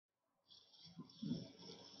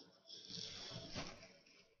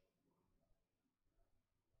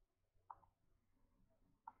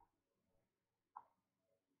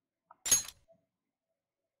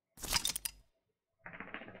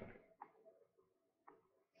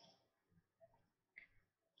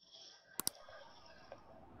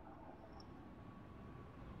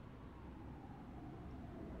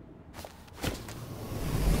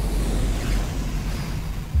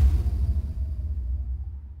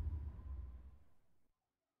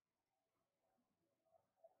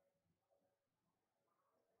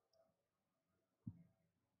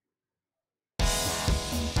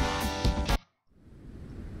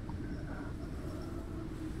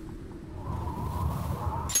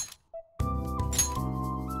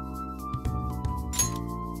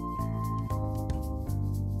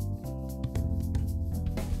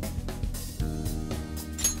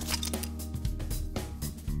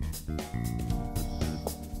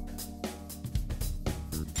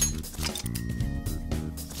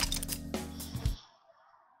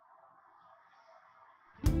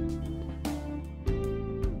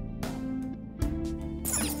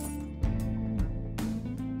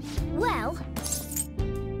well.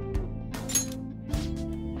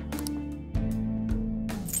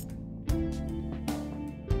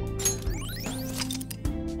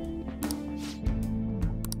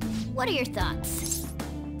 What are your thoughts?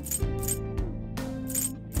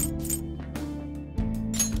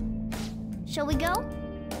 Shall we go?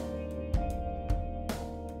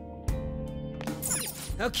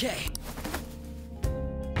 Okay.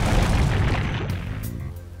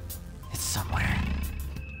 It's somewhere.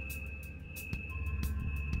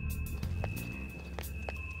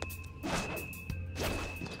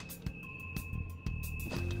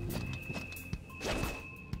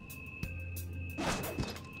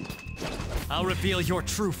 I'll reveal your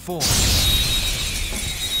true form.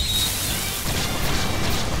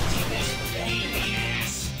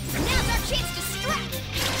 Now's our chance to strike!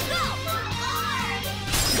 Go!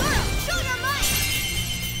 Girl, show your might!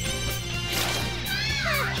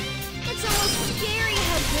 It's almost scary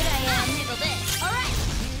how good I am. I'll handle this. Alright,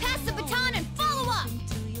 pass the baton and follow up!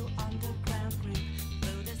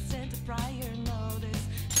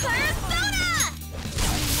 Persona!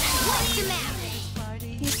 What's the matter?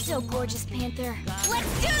 You're so gorgeous, Panther.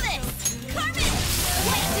 Let's do this! Carmen!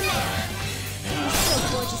 What's the matter? You're so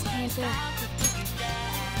gorgeous, Panther.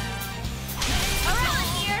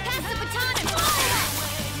 Alright, here, pass the baton and follow up!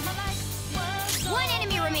 One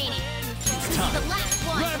enemy remaining. This is the last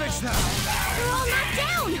one. Ravage them! They're all knocked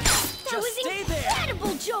down! That Just was stay there.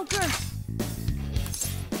 incredible, Joker!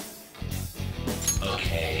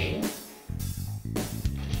 Okay.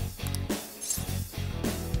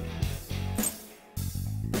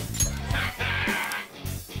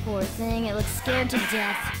 Poor thing, it looks scared to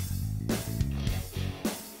death.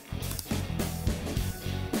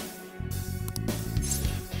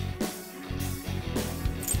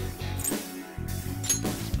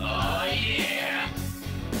 Oh yeah.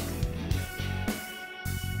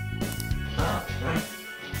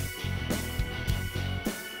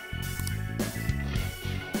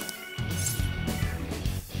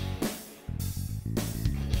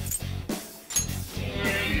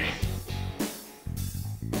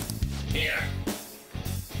 Here.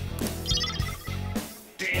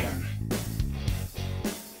 Damn.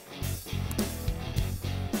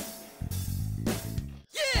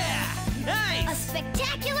 Yeah! A Nice!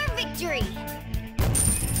 spectacular victory!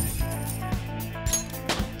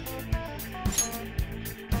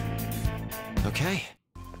 Okay.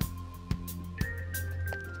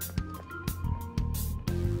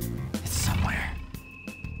 It's somewhere.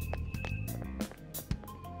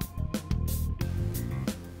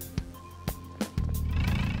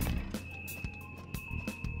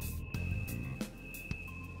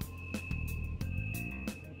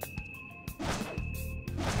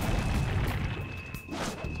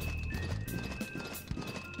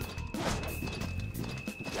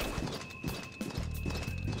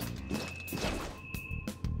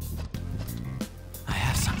 I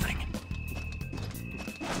have something.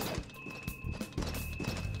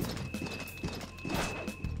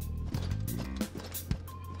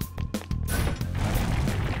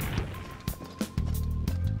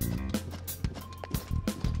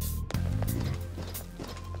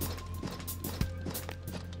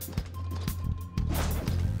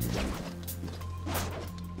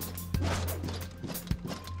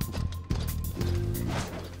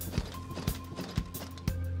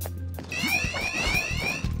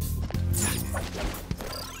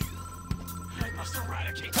 I must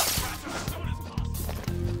eradicate these rats as soon as possible.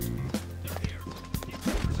 They're here. The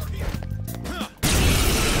creepers are here.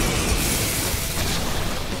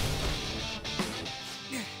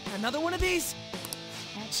 Another one of these?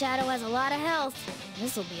 That shadow has a lot of health.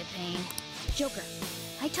 This'll be a pain. Joker,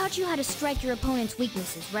 I taught you how to strike your opponent's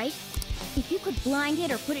weaknesses, right? If you could blind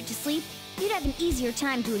it or put it to sleep, you'd have an easier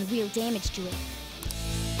time doing real damage to it.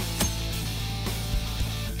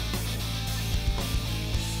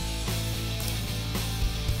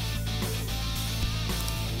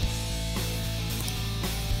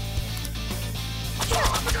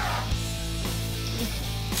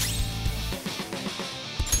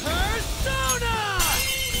 Persona!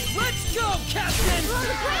 Let's go, Captain! You're on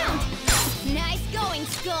the ground! Nice going,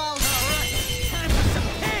 Skull! Alright, time for some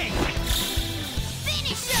pain!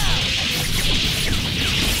 Finish him!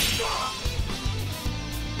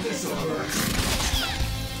 This'll hurt.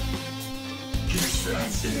 Guess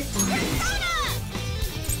that's it for me. Persona!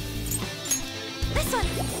 This one!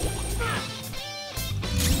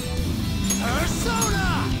 Persona!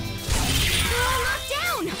 They're all knocked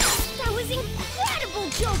down! That was incredible,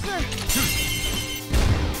 Joker!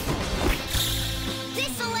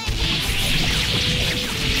 This'll end it!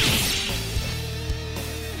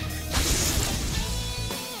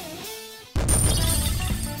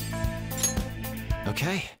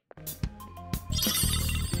 Okay.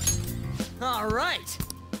 All right.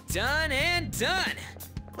 Done and done.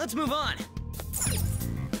 Let's move on.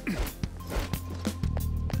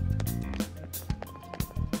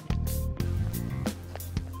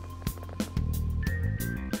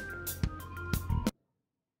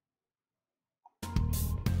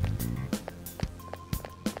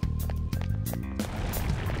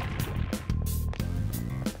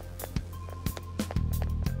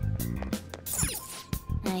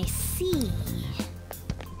 I see.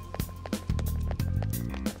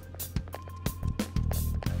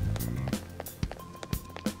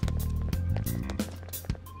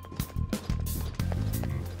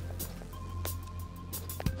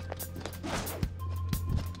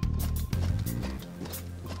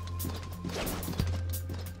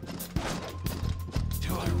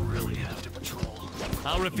 Do I really have to patrol?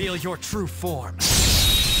 I'll reveal your true form.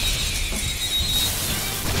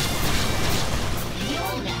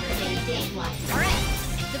 You'll never get a day one. Alright,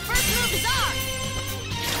 the first move is ours!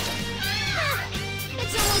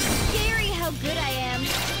 It's almost scary how good I am.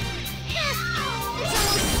 It's almost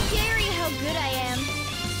scary how good I am.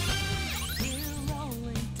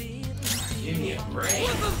 Give me a break.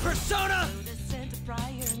 Flip of Persona!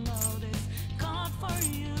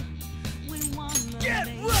 Get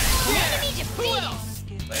ready! Enemy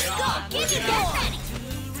defeated! Lay Go, on. give me Work it that out. ready!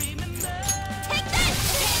 Take this!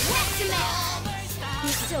 Wet cement!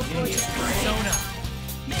 You're so gorgeous. Persona!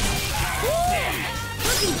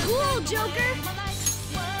 Looking cool, Joker!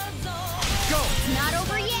 Go! It's not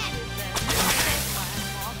over yet!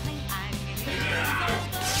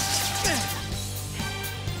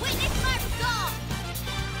 Witness my resolve!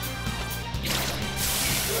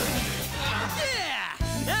 Yeah!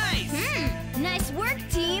 Nice! Nice work,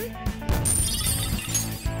 team!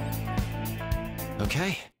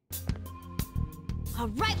 Okay.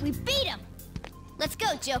 Alright, we beat him! Let's go,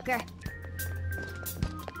 Joker!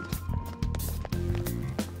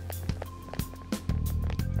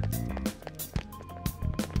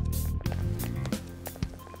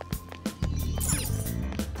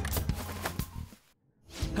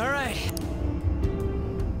 All right.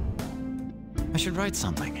 I should write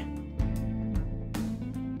something.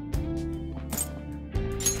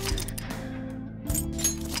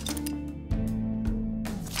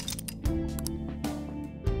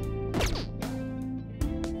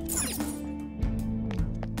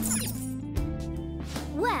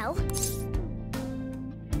 Well...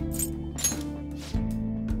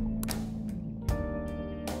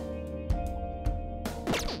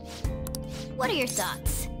 What are your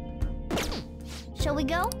thoughts? Shall we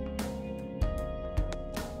go?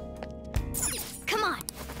 Come on!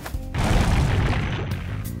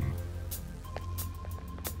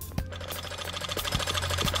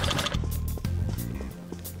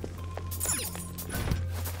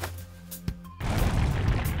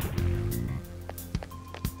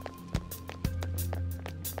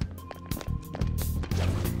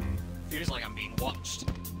 Feels like I'm being watched.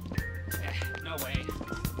 No way.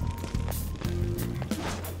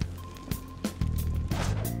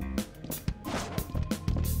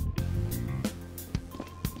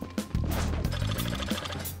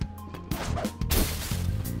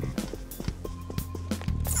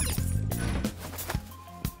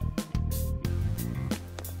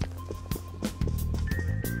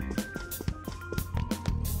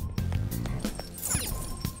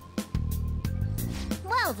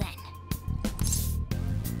 Well then.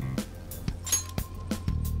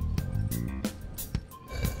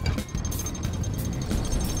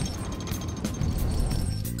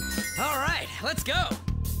 All right, let's go.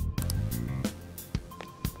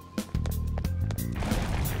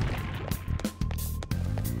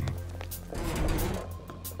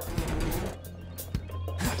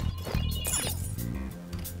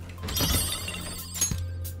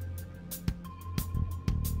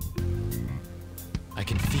 I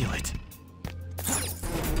can feel it.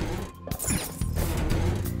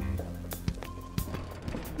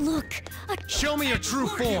 Look, Show me your true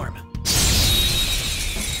form.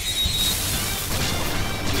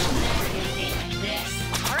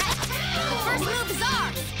 alright, the first move is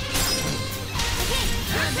ours! Okay,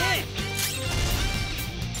 I'm in.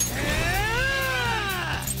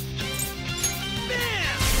 Ah!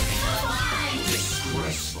 Bam!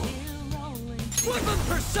 Disgraceful. Flip of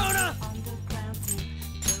Persona!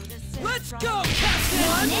 Let's go,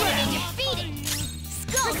 Captain! enemy defeated!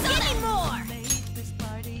 Skull, give me more!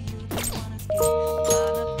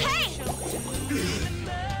 Hey!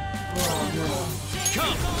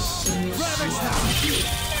 Come! Ravage them!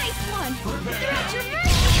 Nice one! Throughout your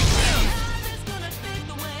mercy!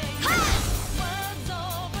 Ha!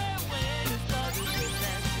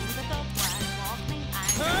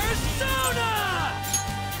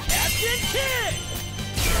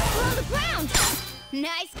 ground!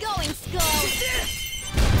 Nice going, Skull!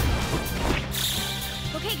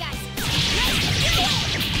 Okay, guys.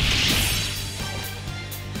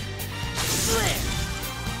 Let's do it!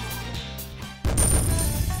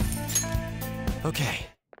 Okay.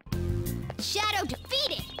 Shadow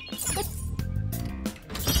defeated!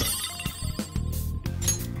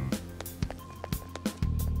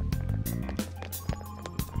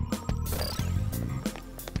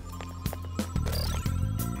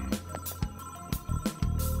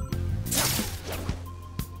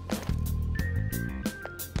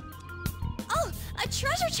 Oh, a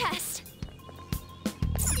treasure chest!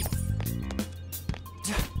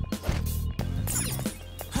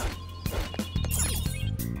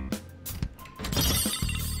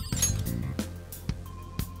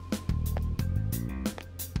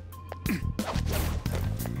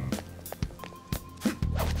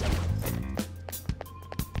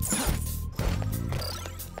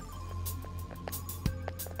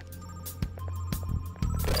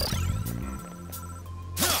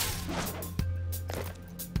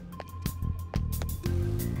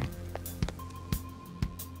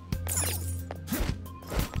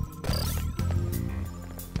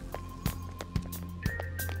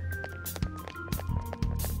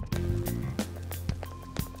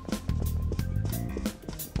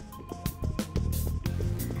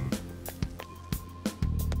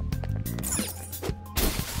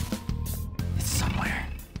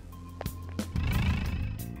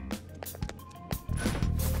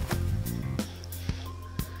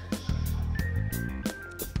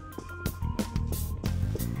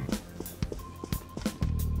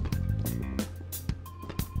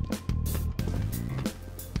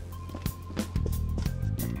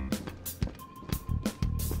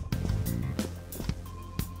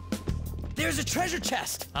 There's a treasure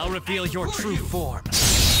chest! I'll reveal your true form.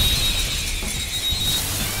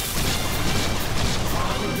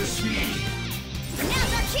 Follow the speed.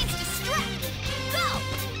 Now's our chance to strike! Go!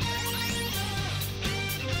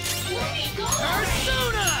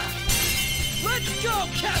 Persona! Let's go,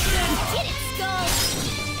 Captain! Get it, Skull!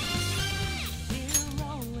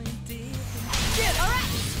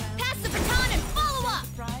 Alright! Pass the baton and follow up!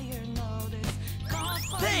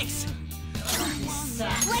 Thanks!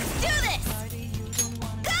 Let's do this!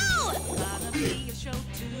 Go!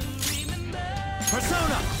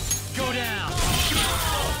 Persona! Go down!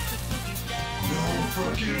 No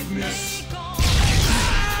forgiveness.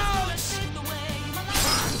 Ouch!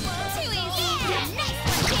 Too easy! Nice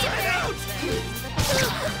one, Camper!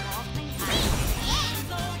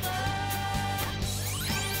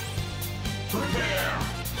 Prepare.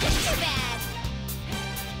 Too bad!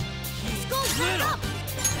 Skull's right up!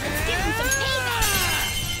 Let's give him some payback!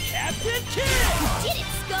 Captain Kidd! Get it,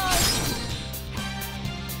 Skull!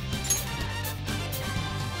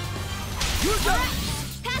 Alright!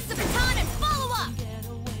 Pass the baton and follow up!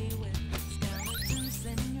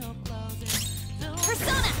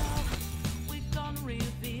 Persona!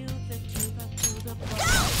 Go!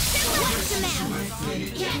 Let's him out!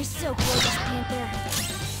 You're so gorgeous, Panther.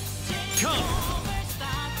 Come!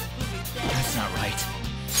 That's not right.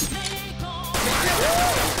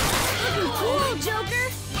 Looking cool, Joker!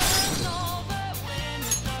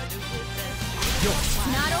 It's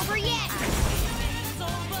not over yet!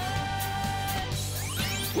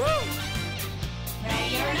 Woo!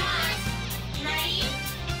 Ready or not? Ready?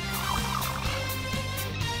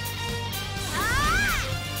 Ah!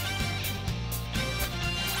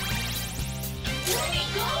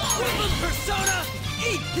 Rhythm Persona!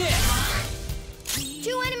 Eat this!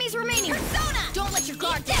 2 enemies remaining! Persona! Don't let your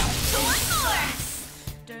guard down! One more!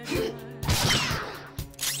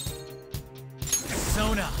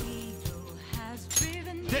 Persona!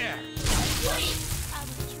 There!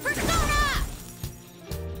 Persona!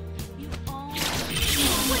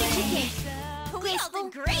 What did you think? We all did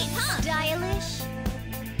great, huh? Stylish?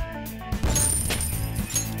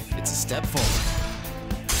 It's a step forward.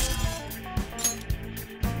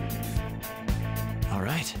 All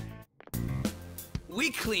right.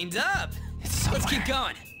 We cleaned up! Let's keep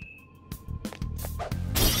going.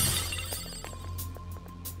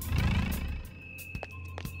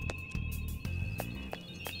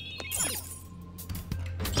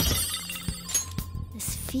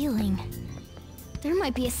 This feeling. There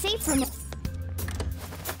might be a safe room.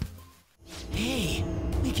 Hey,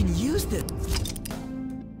 we can use this.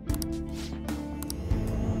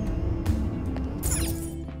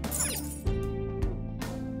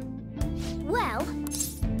 Well...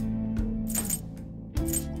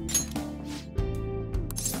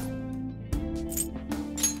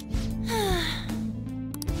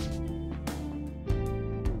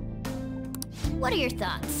 What are your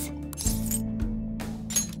thoughts?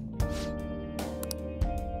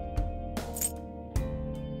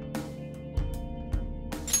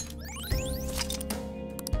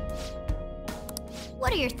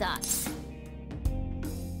 What are your thoughts?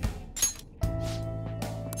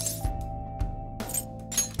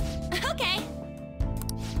 Okay.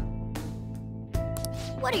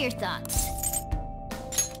 What are your thoughts?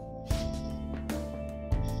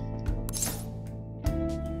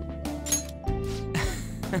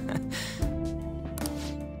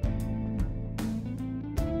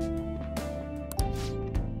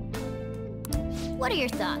 What are your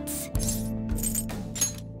thoughts?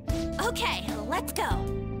 Okay, let's go.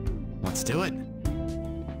 Let's do it.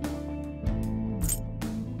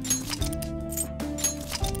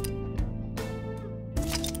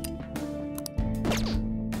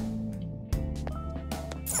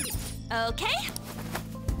 Okay.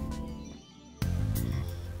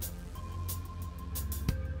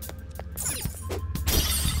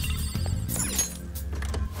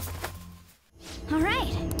 All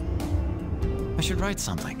right. I should write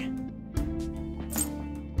something.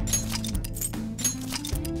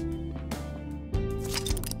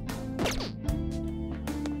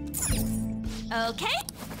 Okay.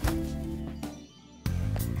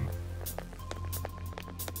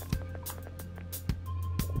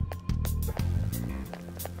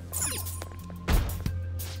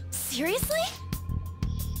 Seriously?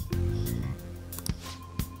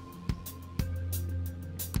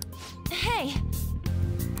 Hey.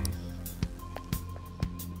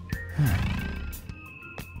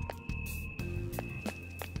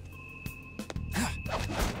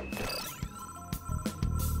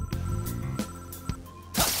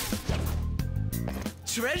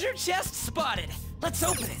 Treasure chest spotted. Let's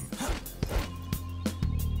open it.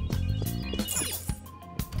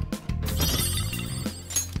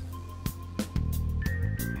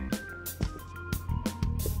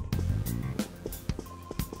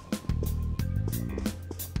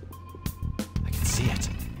 I can see it.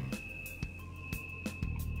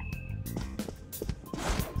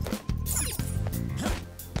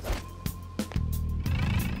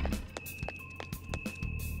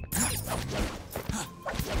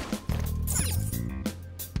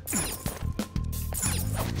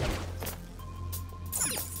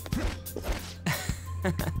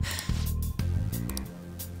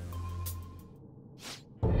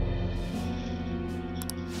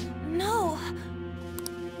 No.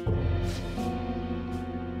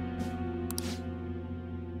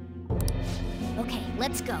 Okay,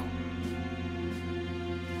 let's go.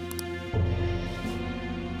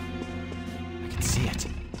 I can see it.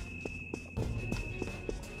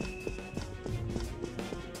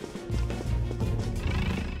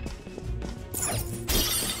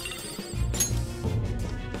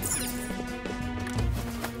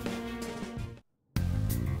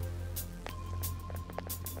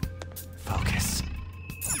 Focus.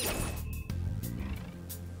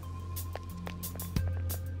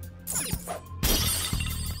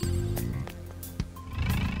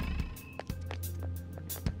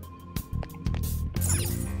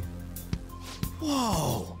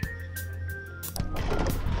 Whoa!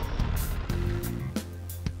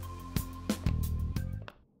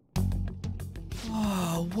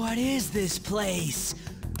 Oh, what is this place?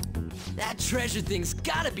 That treasure thing's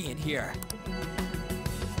gotta be in here.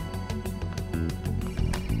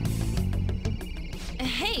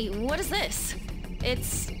 Hey, what is this?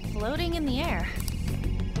 It's floating in the air.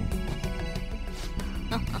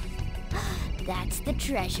 That's the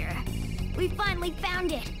treasure. We finally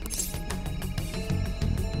found it.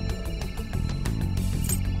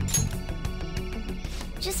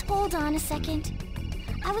 Just hold on a second.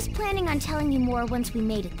 I was planning on telling you more once we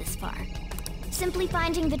made it this far. Simply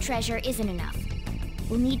finding the treasure isn't enough.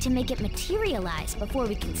 We'll need to make it materialize before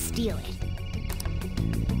we can steal it.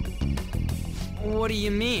 What do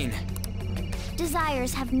you mean?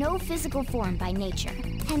 Desires have no physical form by nature.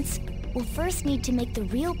 Hence, we'll first need to make the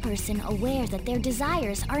real person aware that their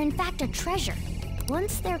desires are in fact a treasure.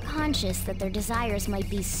 Once they're conscious that their desires might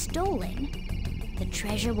be stolen, the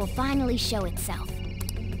treasure will finally show itself.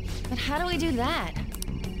 But how do we do that?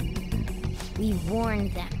 We warn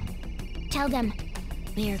them. Tell them,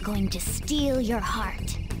 we're going to steal your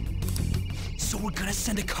heart. So we're gonna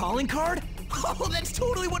send a calling card? Oh, that's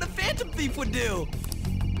totally what a phantom thief would do!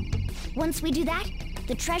 Once we do that,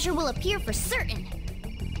 the treasure will appear for certain.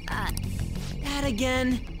 That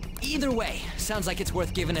again? Either way, sounds like it's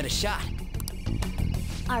worth giving it a shot.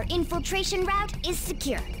 Our infiltration route is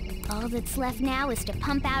secure. All that's left now is to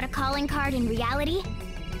pump out a calling card in reality,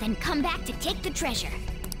 then come back to take the treasure.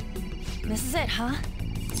 This is it, huh?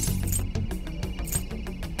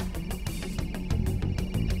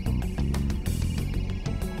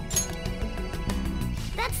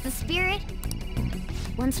 That's the spirit.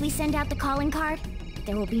 Once we send out the calling card,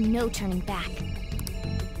 there will be no turning back.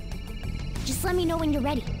 Just let me know when you're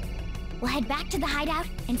ready. We'll head back to the hideout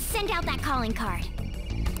and send out that calling card.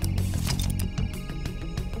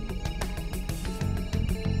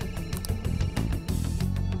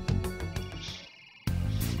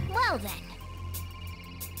 Well then.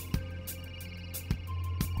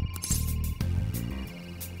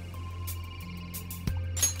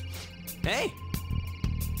 Hey!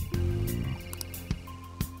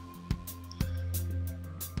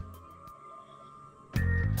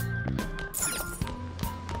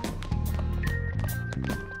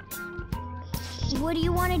 What do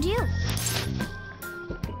you want to do?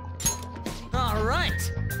 All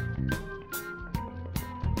right!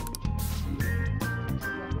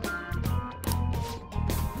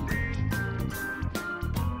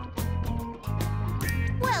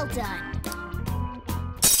 Well done.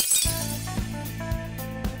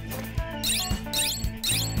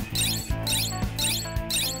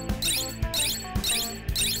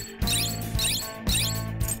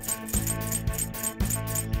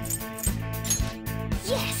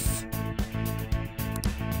 Yes!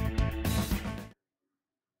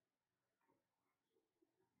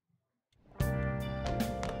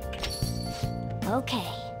 Okay.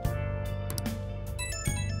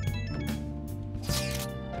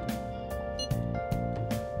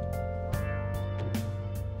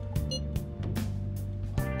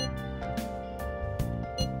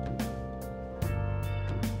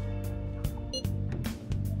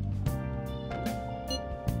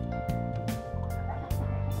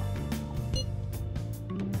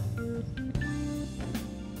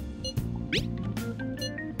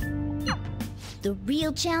 The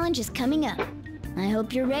real challenge is coming up. I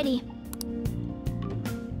hope you're ready.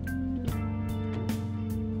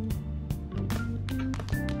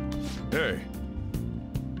 Hey.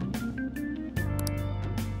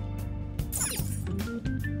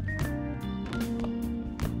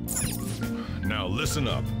 Now listen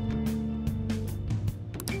up.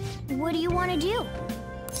 What do you want to do?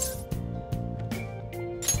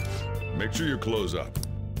 Make sure you close up.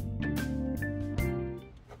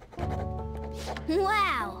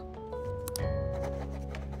 Wow!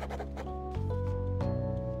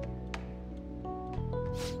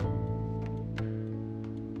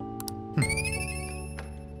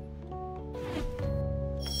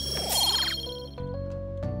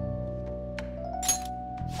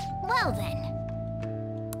 Well then.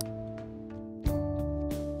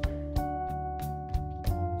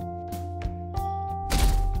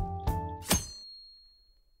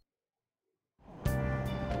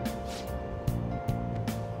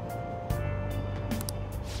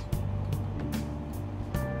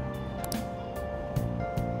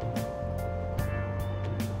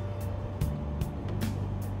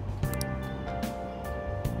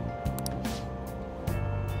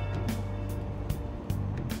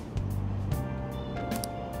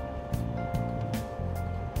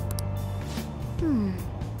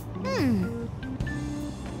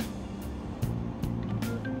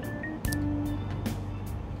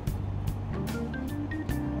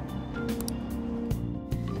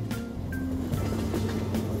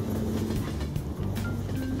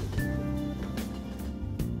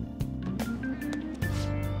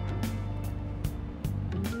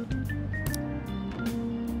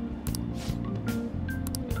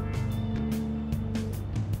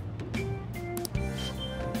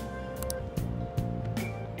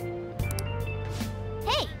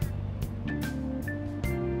 Hey!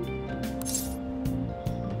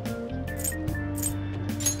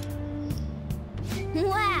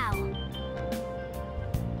 Wow!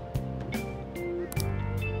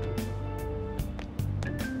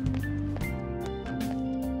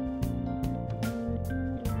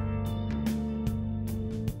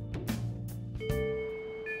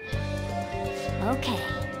 Okay.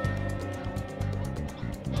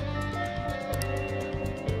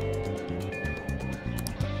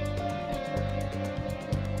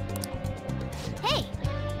 Hey!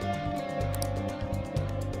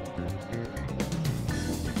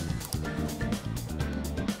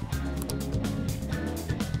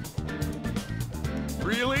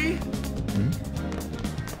 Really?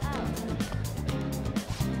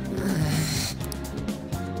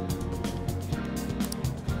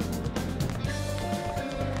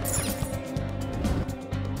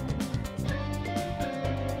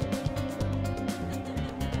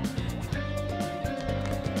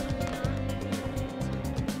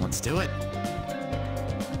 Let's do it.